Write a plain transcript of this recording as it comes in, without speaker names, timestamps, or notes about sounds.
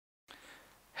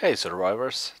Hey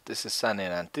survivors, this is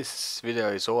Sanin and this video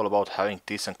is all about having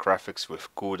decent graphics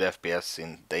with good FPS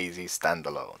in DayZ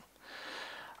Standalone.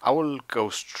 I will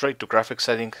go straight to graphics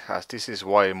setting as this is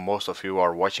why most of you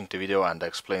are watching the video and I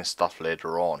explain stuff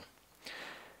later on.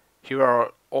 Here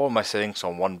are all my settings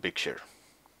on one picture.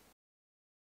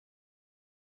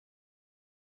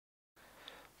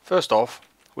 First off,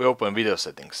 we open video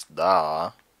settings.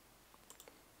 Duh.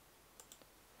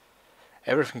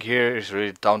 Everything here is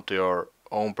really down to your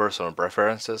own personal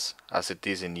preferences as it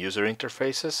is in user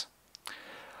interfaces.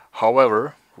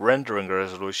 However, rendering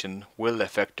resolution will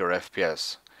affect your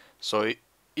FPS, so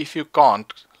if you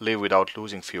can't live without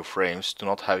losing few frames, do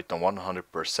not have it on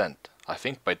 100%. I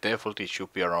think by default it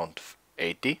should be around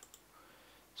 80,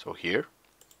 so here.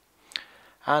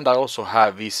 And I also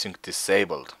have Vsync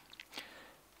disabled.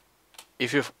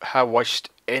 If you have watched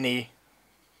any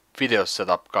video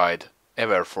setup guide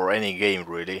ever for any game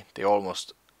really, they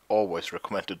almost always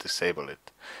recommend to disable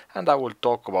it, and I will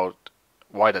talk about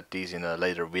why that is in a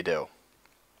later video.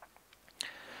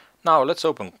 Now let's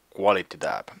open quality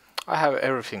tab. I have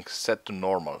everything set to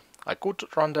normal. I could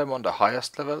run them on the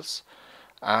highest levels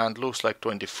and lose like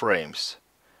 20 frames,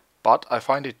 but I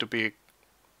find it to be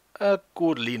a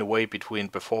good lean way between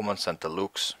performance and the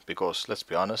looks, because let's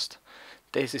be honest,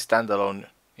 DayZ Standalone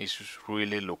is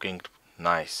really looking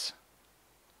nice.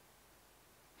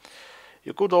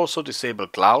 You could also disable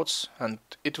clouds and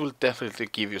it will definitely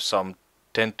give you some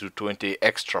 10 to 20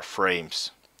 extra frames,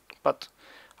 but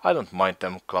I don't mind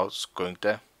them clouds going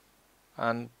there,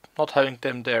 and not having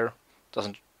them there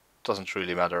doesn't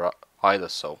really matter either,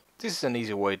 so this is an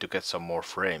easy way to get some more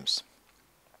frames.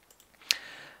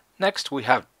 Next we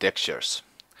have textures.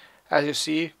 As you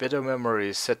see, video memory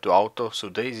is set to auto, so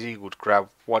DayZ would grab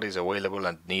what is available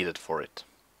and needed for it.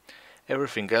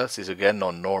 Everything else is again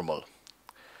on normal.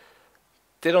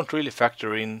 They don't really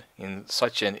factor in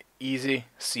such an easy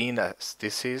scene as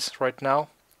this is right now,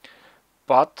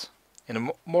 but in a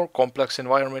more complex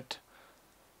environment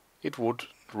it would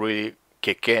really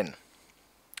kick in.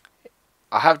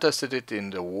 I have tested it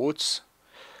in the woods,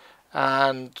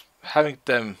 and having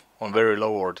them on very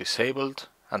low or disabled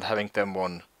and having them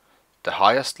on the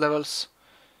highest levels,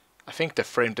 I think the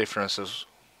frame differences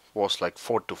was like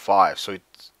 4 to 5, so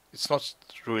it's not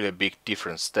really a big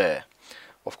difference there.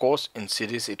 Of course, in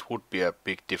cities it would be a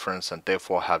big difference and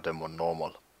therefore have them on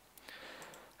normal.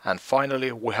 And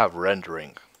finally we have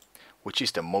rendering, which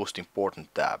is the most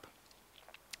important tab.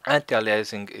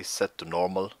 Anti-aliasing is set to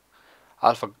normal.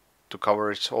 Alpha to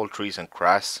coverage all trees and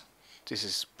grass. This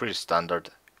is pretty standard.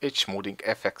 Edge smoothing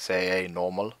FXAA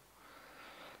normal.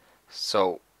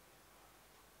 So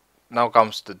now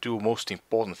comes the two most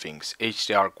important things,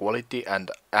 HDR quality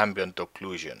and ambient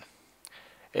occlusion.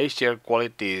 HDR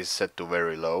quality is set to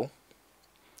very low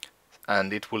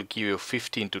and it will give you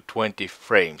 15 to 20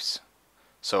 frames,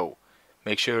 so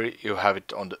make sure you have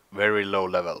it on the very low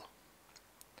level.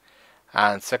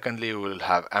 And secondly, we will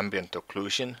have ambient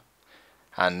occlusion,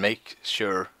 and make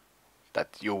sure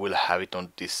that you will have it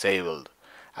on disabled,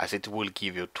 as it will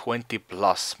give you 20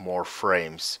 plus more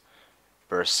frames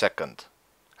per second.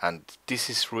 And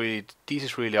these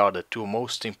really are the two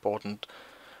most important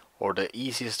or the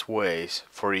easiest ways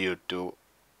for you to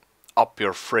up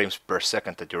your frames per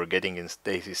second that you're getting in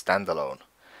DayZ Standalone.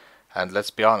 And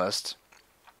let's be honest,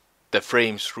 the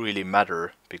frames really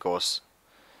matter, because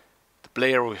the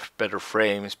player with better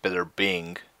frames, better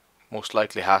ping, most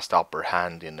likely has the upper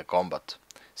hand in the combat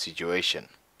situation.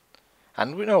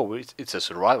 And we know it's a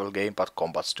survival game, but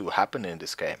combats do happen in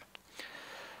this game.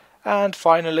 And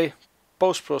finally,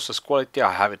 post-process quality,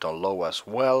 I have it on low as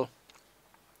well.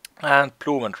 And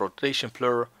bloom and rotation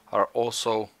blur are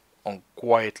also on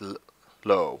quite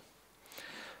low.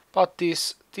 But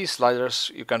these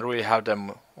sliders, you can really have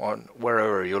them on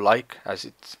wherever you like, as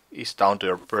it is down to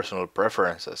your personal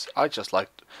preferences. I just like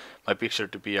my picture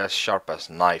to be as sharp as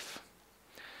a knife.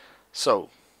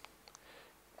 So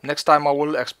next time I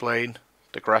will explain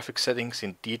the graphic settings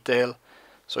in detail,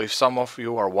 so if some of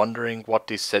you are wondering what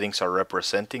these settings are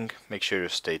representing, make sure you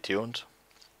stay tuned.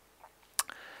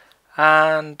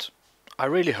 And I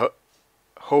really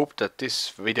hope that this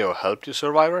video helped you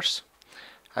survivors,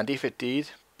 and if it did,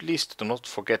 please do not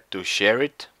forget to share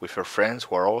it with your friends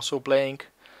who are also playing,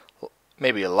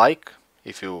 maybe a like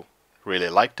if you really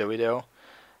liked the video,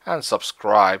 and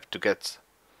subscribe to get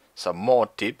some more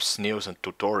tips, news and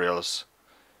tutorials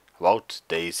about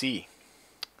DayZ.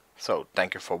 So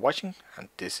thank you for watching, and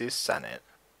this is Sanin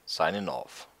signing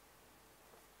off.